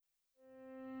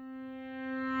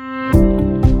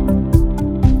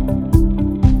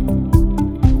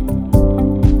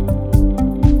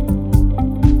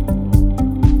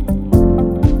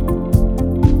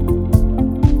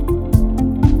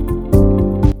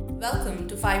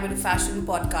Fiber to Fashion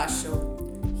podcast show.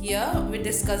 Here, we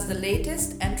discuss the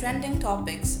latest and trending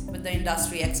topics with the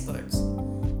industry experts.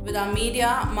 With our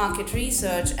media, market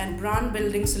research, and brand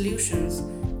building solutions,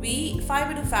 we,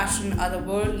 Fiber to Fashion, are the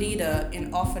world leader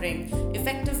in offering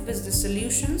effective business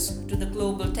solutions to the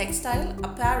global textile,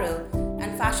 apparel,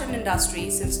 and fashion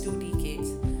industry since 2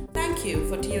 decades. Thank you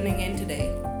for tuning in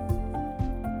today.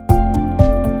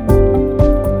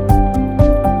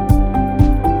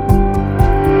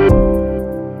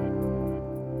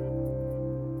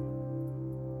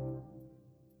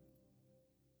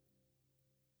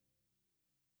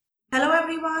 Hello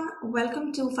everyone,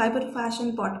 welcome to Fiber to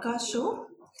Fashion podcast show.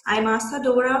 I'm Astha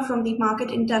Dora from the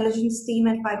Market Intelligence team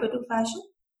at Fiber to Fashion.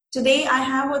 Today I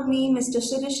have with me Mr.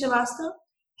 Shirish Srivastava,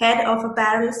 Head of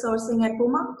Apparel Sourcing at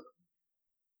PUMA.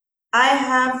 I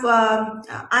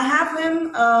have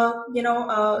him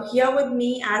here with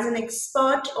me as an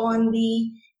expert on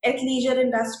the athleisure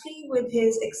industry with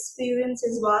his experience,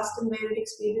 his vast and varied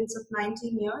experience of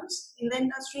 19 years in the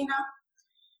industry now.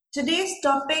 Today's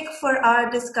topic for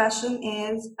our discussion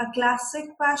is a classic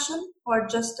fashion or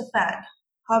just a fad?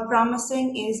 How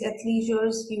promising is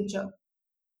athleisure's future?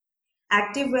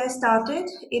 Activewear started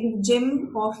in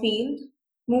gym or field,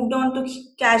 moved on to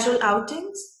casual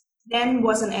outings, then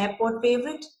was an airport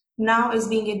favorite, now is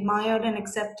being admired and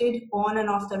accepted on and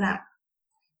off the ramp.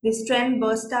 This trend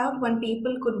burst out when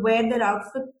people could wear their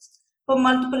outfits for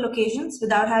multiple occasions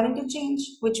without having to change,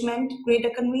 which meant greater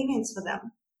convenience for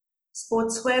them.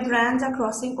 Sportswear brands are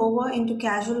crossing over into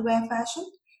casual wear fashion,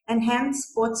 and hence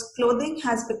sports clothing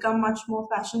has become much more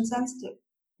fashion sensitive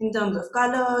in terms of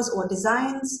colors or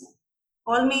designs.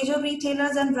 All major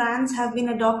retailers and brands have been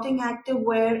adopting active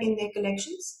wear in their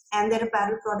collections and their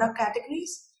apparel product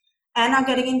categories and are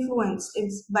getting influenced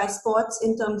by sports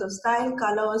in terms of style,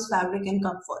 colors, fabric, and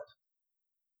comfort.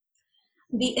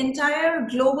 The entire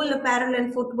global apparel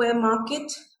and footwear market,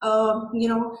 out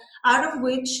of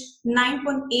which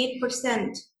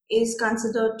 9.8% is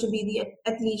considered to be the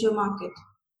athleisure market,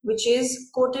 which is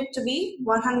quoted to be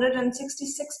 $166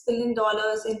 billion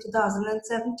dollars in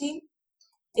 2017.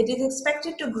 It is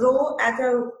expected to grow at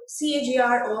a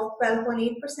CAGR of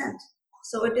 12.8%.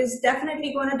 So it is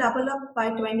definitely going to double up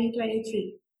by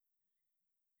 2023.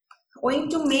 Owing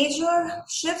to major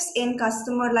shifts in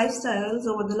customer lifestyles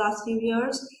over the last few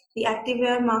years, the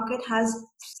activewear market has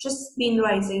just been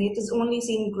rising. It has only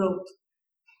seen growth.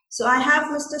 So I have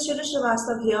Mr. Shirish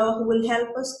Srivastava here who will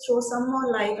help us throw some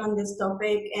more light on this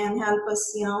topic and help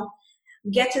us,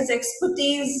 get his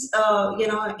expertise,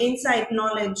 insight,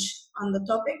 knowledge on the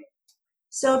topic.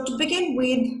 So to begin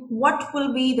with, what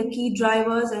will be the key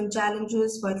drivers and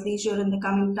challenges for athleisure in the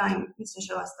coming time, Mr.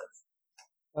 Srivastava?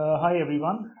 Hi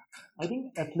everyone. I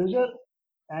think athleisure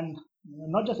and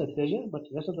not just athleisure but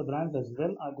rest of the brands as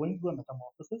well are going through a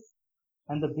metamorphosis.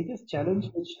 And the biggest challenge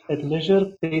which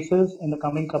athleisure faces in the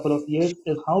coming couple of years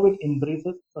is how it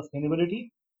embraces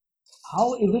sustainability.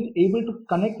 How is it able to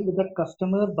connect with the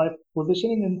customer by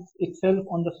positioning itself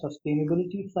on the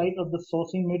sustainability side of the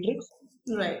sourcing matrix?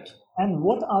 Right. And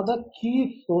what are the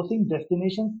key sourcing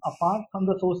destinations apart from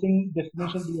the sourcing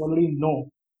destinations we already know?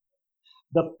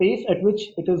 The pace at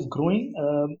which it is growing,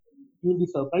 you'll be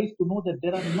surprised to know that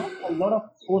there are not a lot of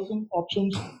sourcing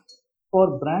options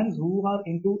for brands who are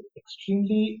into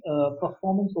extremely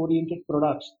performance-oriented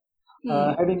products.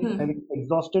 Having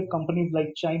exhausted companies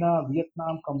like China,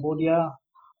 Vietnam, Cambodia,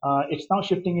 it's now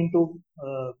shifting into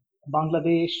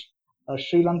Bangladesh,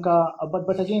 Sri Lanka.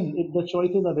 But again, the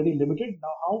choices are very limited.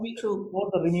 Now, how we True. explore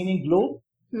the remaining globe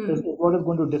is what is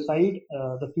going to decide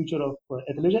the future of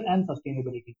athleisure and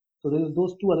sustainability. So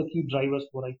those two are the key drivers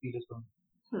what I feel is going.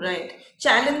 Right.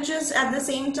 Challenges at the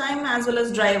same time as well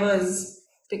as drivers,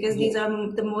 because these Yes,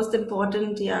 are the most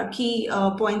important key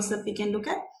points that we can look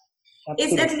at.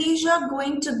 Is absolutely. athleisure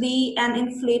going to be an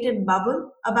inflated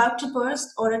bubble about to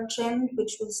burst or a trend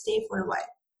which will stay for a while?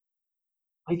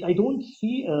 I don't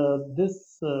see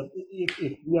this,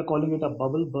 if we are calling it a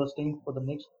bubble bursting for the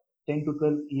next 10 to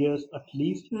 12 years at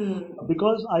least,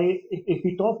 because if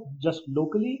we talk just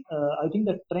locally, I think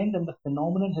the trend and the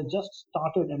phenomenon has just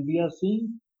started and we are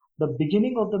seeing the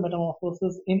beginning of the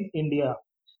metamorphosis in India.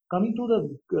 Coming to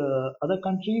the other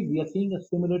countries, we are seeing a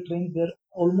similar trend where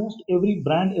almost every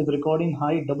brand is recording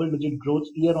high double-digit growth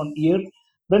year on year.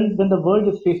 When the world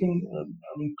is facing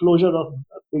closure of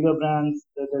bigger brands,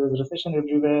 there is recession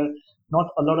everywhere.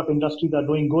 Not a lot of industries are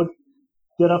doing good.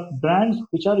 There are brands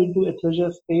which are into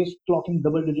athleisure space clocking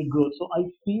double-digit growth. So I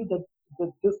feel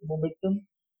that this momentum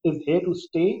is here to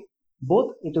stay.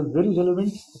 Both it is very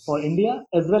relevant for India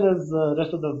as well as the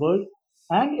rest of the world,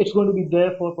 and it's going to be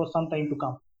there for some time to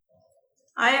come.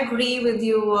 I agree with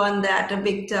you on that a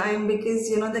big time because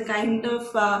the kind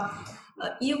of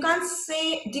you can't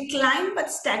say decline but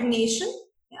stagnation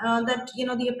that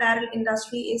the apparel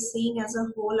industry is seeing as a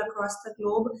whole across the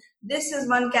globe. This is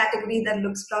one category that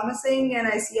looks promising, and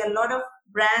I see a lot of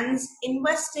brands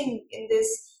investing in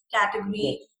this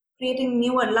category, Yes. creating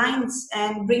newer lines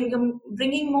and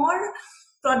bringing more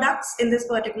products in this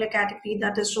particular category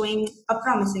that is showing a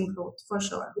promising growth for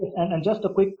sure. Yes, and just a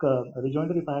quick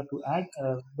rejoinder, if I have to add,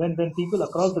 when people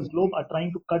across the globe are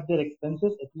trying to cut their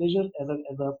expenses, athleisure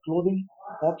as a clothing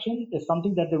option is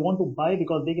something that they want to buy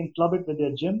because they can club it with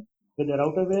their gym, with their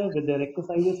outerwear, with their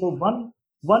exercises. So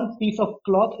one piece of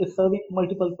cloth is serving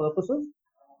multiple purposes.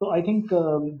 So I think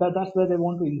that's where they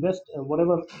want to invest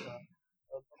whatever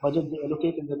budget they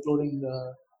allocate in their clothing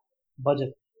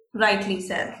budget. Rightly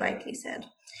said, rightly said.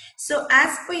 So,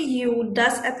 as per you,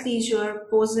 does athleisure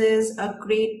poses a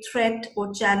great threat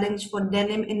or challenge for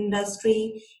denim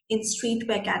industry in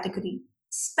streetwear category?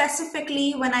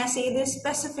 Specifically, when I say this,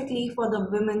 specifically for the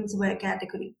women's wear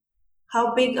category,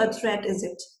 how big a threat is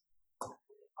it?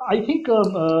 I think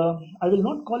I will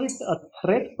not call it a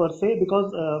threat per se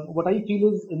because what I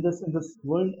feel is in this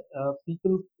world,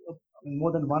 people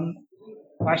more than one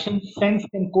fashion sense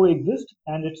can coexist,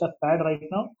 and it's a fad right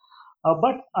now.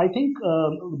 But I think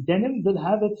denim will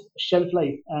have its shelf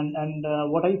life, and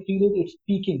what I feel is it's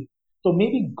peaking. So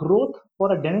maybe growth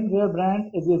for a denim wear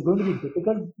brand is going to be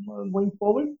difficult going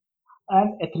forward.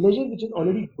 And athleisure, which is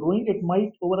already growing, it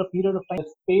might over a period of time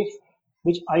space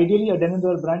which ideally a denim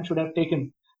wear brand should have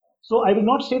taken. So I will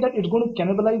not say that it's going to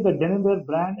cannibalize the denim wear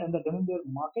brand and the denim wear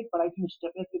market, but I think it's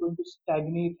definitely going to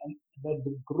stagnate, and that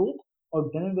the growth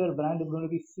of denim wear brand is going to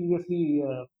be seriously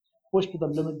pushed to the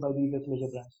limit by these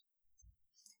athleisure brands.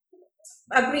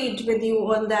 Agreed with you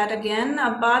on that again,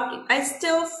 but I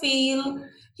still feel,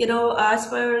 as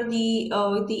per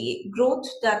the growth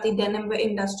that the denim wear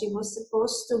industry was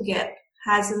supposed to get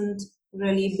hasn't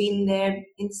really been there.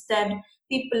 Instead,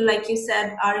 people, like you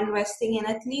said, are investing in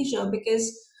athleisure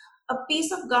because a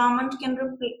piece of garment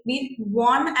can be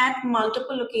worn at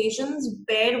multiple occasions,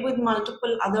 paired with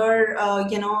multiple other,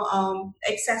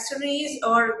 accessories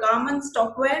or garments,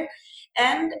 topwear,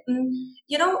 and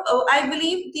I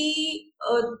believe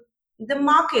the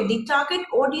market, the target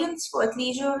audience for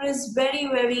athleisure is very,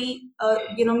 very,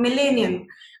 millennial,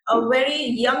 a very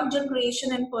young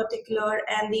generation in particular,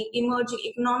 and the emerging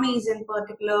economies in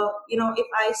particular. If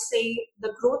I say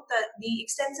the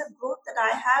extensive growth that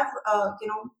I have,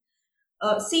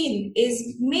 seen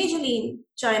is majorly in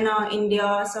China,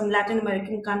 India, some Latin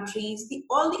American countries.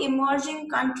 All the emerging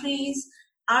countries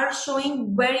are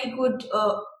showing very good,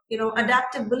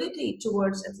 adaptability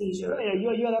towards Yeah, athleisure.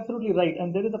 yeah, you're absolutely right.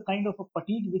 And there is a kind of a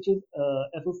fatigue which is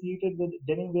associated with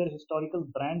denim wear historical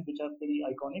brands which are very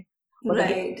iconic. But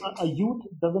again, Right. a youth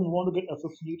doesn't want to get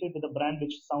associated with a brand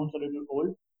which sounds a little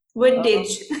old.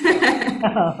 Vintage.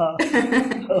 Yeah.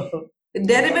 So, Denim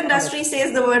that's not industry acceptable.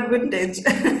 says the word vintage.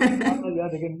 Yeah,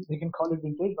 they can call it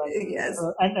vintage, but Yes.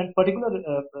 and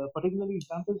particularly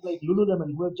examples like Lululemon,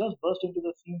 who have just burst into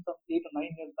the scene some 8 or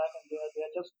 9 years back, and they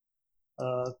are just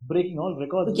breaking all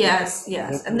records with Yes,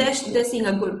 yes. And their they're seeing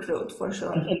a good growth for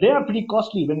sure. and they are pretty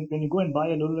costly when you go and buy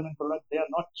a Lululemon product. They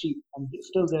are not cheap, and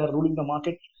still they are ruling the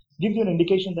market. Gives you an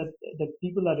indication that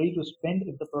people are ready to spend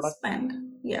if the product. Spend.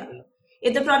 Yeah.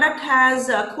 If the product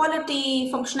has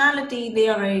quality, functionality, they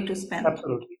are ready to spend.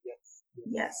 Absolutely, yes, yes.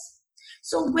 Yes.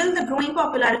 So, will the growing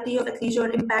popularity of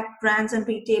athleisure impact brands and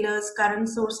retailers' current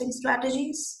sourcing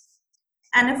strategies?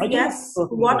 And if I think yes,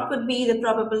 certainly what yes. could be the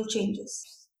probable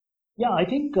changes? Yeah, I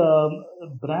think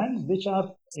brands which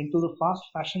are into the fast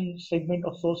fashion segment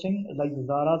of sourcing, like the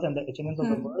Zara's and the H&M's of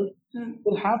the Hmm. world, Hmm.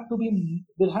 will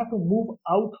have to move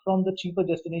out from the cheaper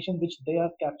destination which they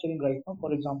are capturing right now.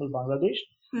 For example, Bangladesh.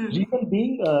 Hmm. Reason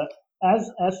being,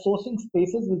 as sourcing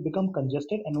spaces will become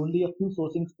congested and only a few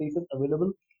sourcing spaces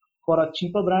available for a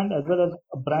cheaper brand as well as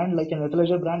a brand like an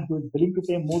athleisure brand who is willing to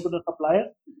pay more to the supplier.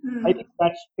 I Hmm. think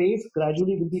that space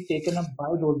gradually will be taken up by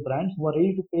those brands who are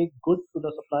ready to pay good to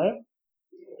the supplier,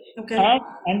 Okay.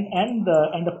 and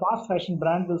the fast fashion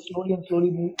brand will slowly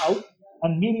move out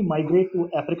and maybe migrate to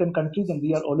African countries, and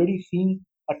we are already seeing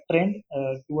a trend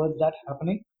towards that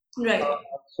happening. Right.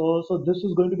 So this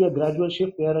is going to be a gradual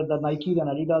shift where the Nikes and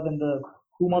Adidas and the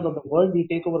Pumas of the world will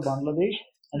take over Bangladesh,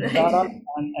 and Zara Right.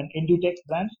 and Inditex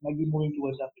brands might be moving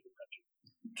towards African countries.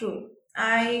 True.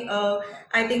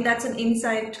 I think that's an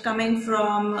insight coming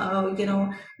from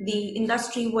the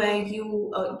industry where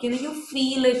you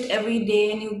feel it every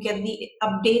day and you get the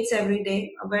updates every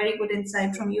day. A very good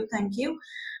insight from you. Thank you.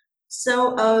 So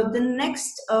the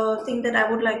next thing that I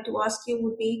would like to ask you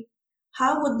would be,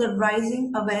 how would the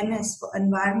rising awareness for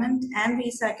environment and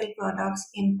recycled products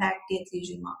impact the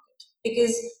athleisure market?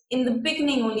 Because in the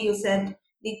beginning only you said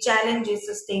the challenge is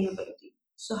sustainability.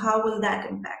 So how will that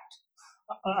impact?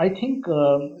 I think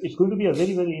it's going to be a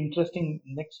very, very interesting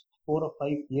next 4 or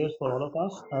 5 years for all of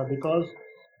us because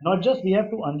not just we have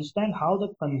to understand how the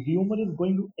consumer is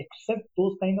going to accept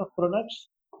those kind of products,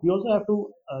 we also have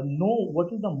to know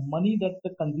what is the money that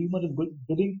the consumer is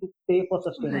willing to pay for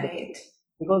sustainability. Right.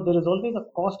 Because there is always a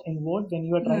cost involved when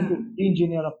you are trying to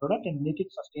engineer a product and make it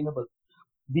sustainable.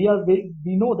 We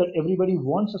know that everybody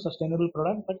wants a sustainable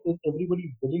product, but is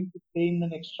everybody willing to pay in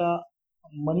an extra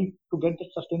money to get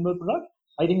that sustainable product?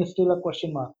 I think it's still a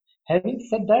question mark. Having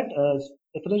said that,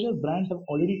 athleisure brands have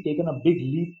already taken a big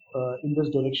leap in this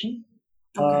direction.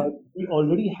 Okay. We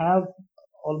already have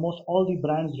almost all the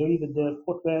brands ready with their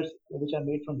footwears, which are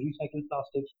made from recycled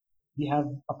plastics. We have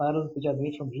apparel which are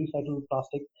made from recycled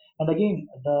plastic. And again,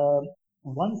 the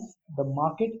once the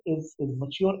market is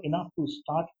mature enough to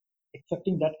start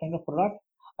accepting that kind of product,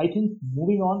 I think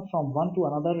moving on from one to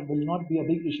another will not be a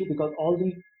big issue because all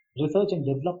the research and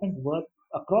development work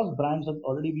across brands has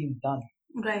already been done.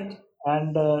 Right.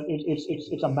 And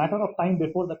it's a matter of time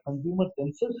before the consumer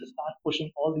themselves start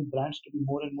pushing all the brands to be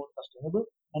more and more sustainable,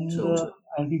 True, true.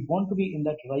 and we want to be in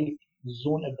that right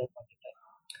zone at that point in time.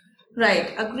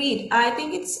 Right, agreed. I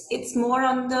think it's more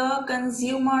on the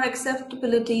consumer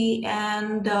acceptability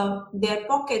and their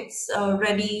pockets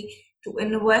ready to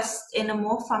invest in a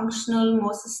more functional,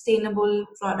 more sustainable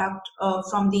product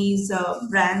from these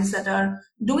brands that are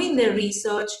doing their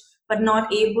research but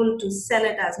not able to sell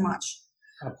it as much.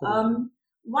 Absolutely.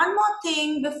 One more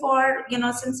thing before,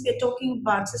 since we're talking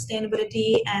about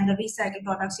sustainability and the recycled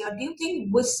products here, do you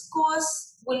think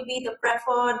viscose will be the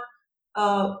preferred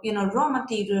raw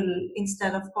material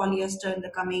instead of polyester in the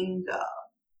coming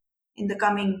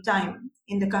time,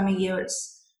 in the coming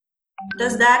years?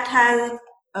 Does that have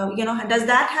does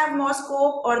that have more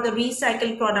scope, or the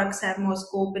recycled products have more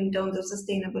scope in terms of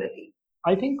sustainability?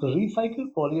 I think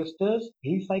recycled polyesters,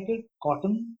 recycled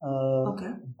cotton,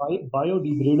 Okay.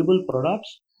 biodegradable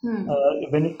products Hmm.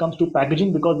 when it comes to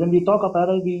packaging, because when we talk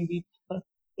apparel, we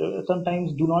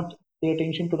sometimes do not pay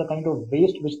attention to the kind of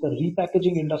waste which the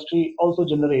repackaging industry also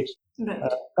generates Right.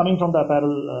 coming from the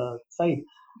apparel side.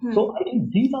 So Hmm. I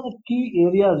think these are the key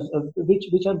areas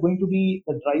which are going to be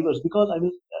the drivers. Because I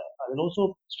will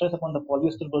also stress upon the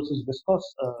polyester versus viscose.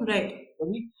 Right.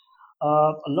 Ravi.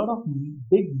 A lot of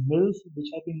big mills which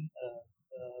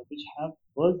have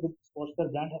worked with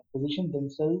sportswear brand have positioned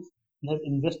themselves and have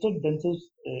invested themselves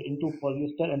into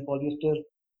polyester and polyester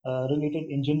related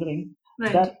engineering,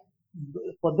 Right. that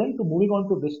for them to moving on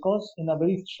to viscose in a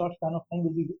very short span of time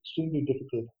will be extremely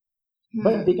difficult.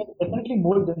 But they Hmm. can definitely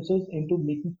mold themselves into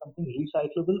making something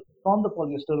recyclable from the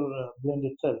polyester blend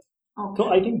itself. So Okay.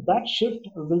 I think that shift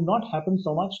will not happen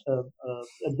so much.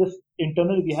 This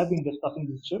internally we have been discussing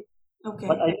this shift, but Okay.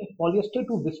 I think polyester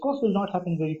to viscose will not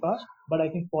happen very fast. But I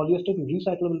think polyester to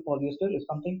recyclable polyester is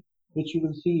something which you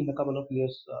will see in a couple of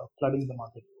years flooding the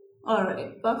market. All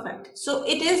right, perfect. So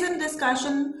it is in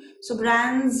discussion. So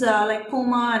brands like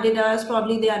Puma, Adidas,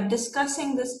 probably they are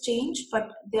discussing this change,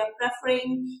 but they are preferring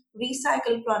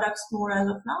recycled products more as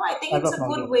of now. I think As it's of a now,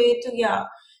 good yes. way to, yeah,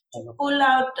 to As of now. pull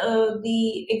out the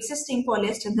existing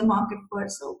polyester in the market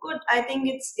first. So good. I think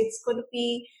it's going to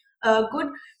be good.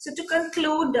 So to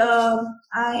conclude,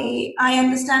 I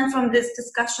understand from this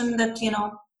discussion that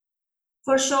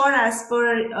for sure, as per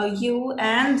you,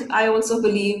 and I also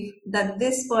believe that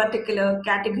this particular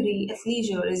category,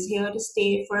 athleisure, is here to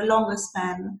stay for a longer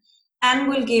span and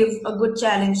will give a good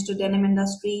challenge to denim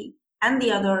industry and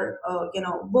the other,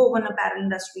 woven apparel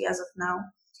industry as of now.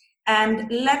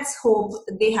 And let's hope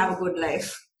they have a good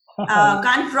life.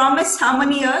 Can't promise how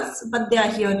many years, but they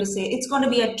are here to say it's going to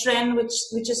be a trend which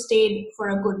has stayed for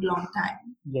a good long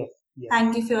time. Yes, yes.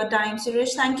 Thank you for your time,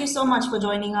 Suresh. Thank you so much for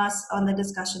joining us on the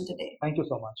discussion today. Thank you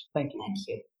so much. Thank you. Thank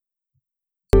you.